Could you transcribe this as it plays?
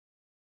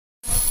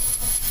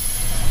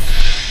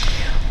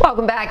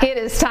Welcome back. It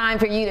is time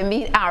for you to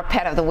meet our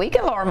pet of the week.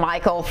 And Laura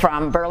Michel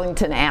from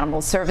Burlington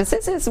Animal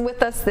Services is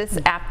with us this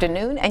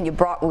afternoon, and you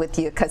brought with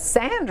you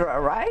Kassandra,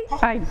 right?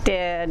 I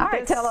did. All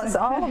right, tell us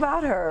all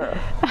about her.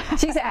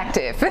 She's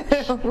active.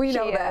 We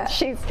know that.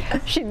 She's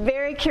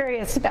very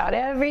curious about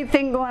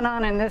everything going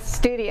on in this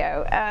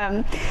studio.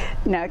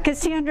 No,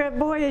 Kassandra,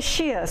 boy, is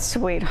she a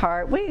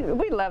sweetheart.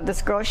 We love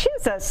this girl.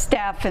 She's a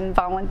staff and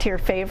volunteer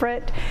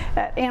favorite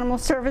at Animal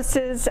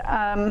Services.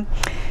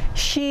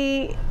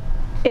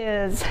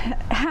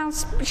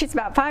 She's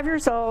about 5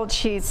 years old.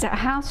 She's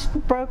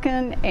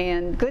housebroken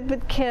and good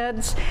with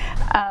kids.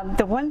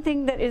 The one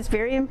thing that is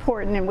very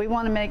important, and we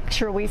want to make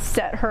sure we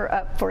set her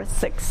up for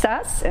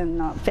success and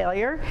not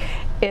failure,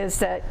 is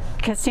that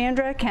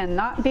Kassandra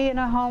cannot be in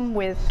a home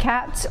with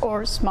cats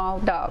or small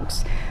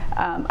dogs.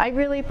 I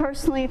really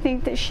personally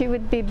think that she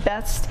would be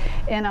best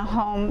in a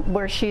home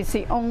where she's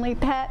the only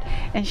pet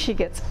and she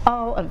gets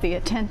all of the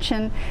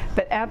attention,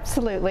 but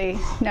absolutely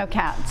no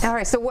cats. All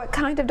right, so what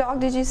kind of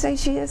dog did you say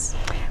she is?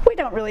 We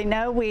don't really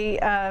know. We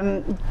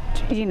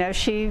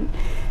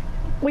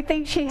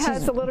think she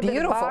has a little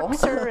bit of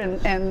boxer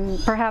and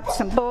perhaps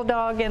some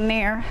bulldog in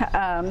there,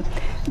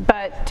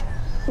 but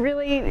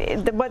really,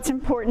 what's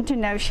important to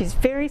know, she's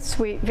very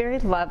sweet, very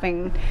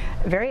loving,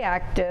 very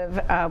active.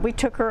 We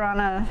took her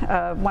on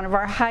one of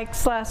our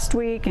hikes last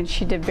week, and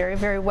she did very,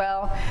 very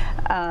well.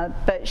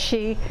 But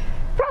she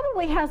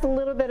probably has a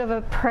little bit of a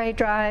prey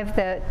drive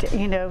that,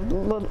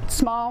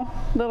 small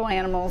little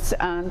animals,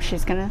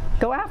 she's going to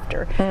go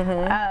after.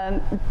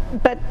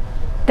 But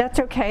that's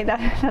okay.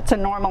 That's a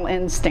normal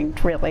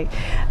instinct, really.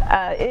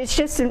 It's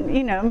just,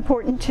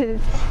 important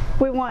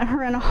we want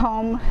her in a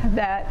home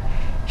that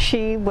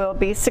she will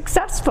be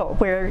successful,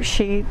 where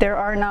there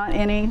are not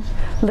any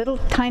little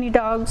tiny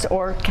dogs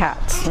or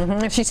cats.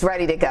 She's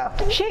ready to go.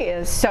 She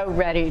is so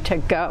ready to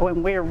go,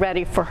 and we're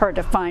ready for her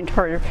to find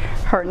her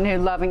new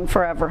loving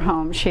forever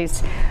home.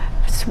 She's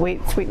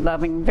sweet,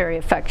 loving, very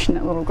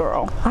affectionate little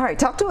girl. All right,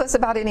 talk to us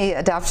about any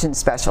adoption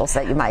specials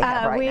that you might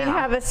have right now. We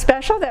have a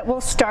special that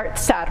will start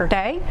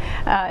Saturday,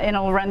 and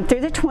it'll run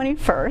through the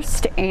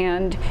 21st,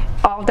 and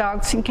all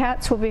dogs and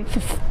cats will be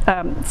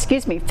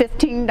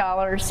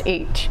 $15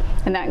 each,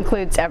 and that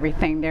includes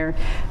everything: their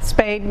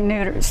spay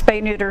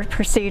neuter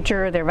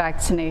procedure, their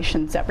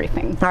vaccinations,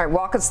 everything. All right,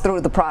 walk us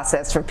through the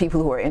process for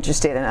people who are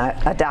interested in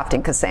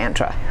adopting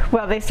Kassandra.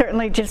 Well, they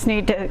certainly just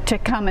need to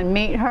come and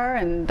meet her,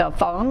 and they'll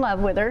fall in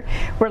love with her.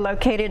 We're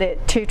located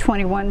at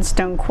 221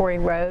 Stone Quarry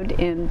Road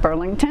in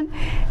Burlington,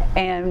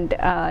 and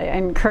I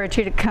encourage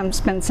you to come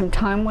spend some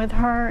time with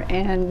her,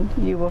 and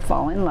you will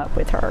fall in love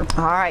with her.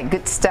 All right,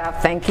 good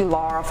stuff. Thank you,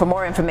 Laura. For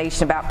more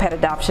information about pet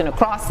adoption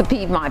across the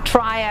Piedmont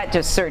Triad,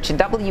 just search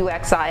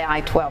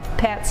WXII 12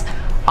 Pets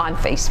on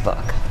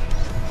Facebook.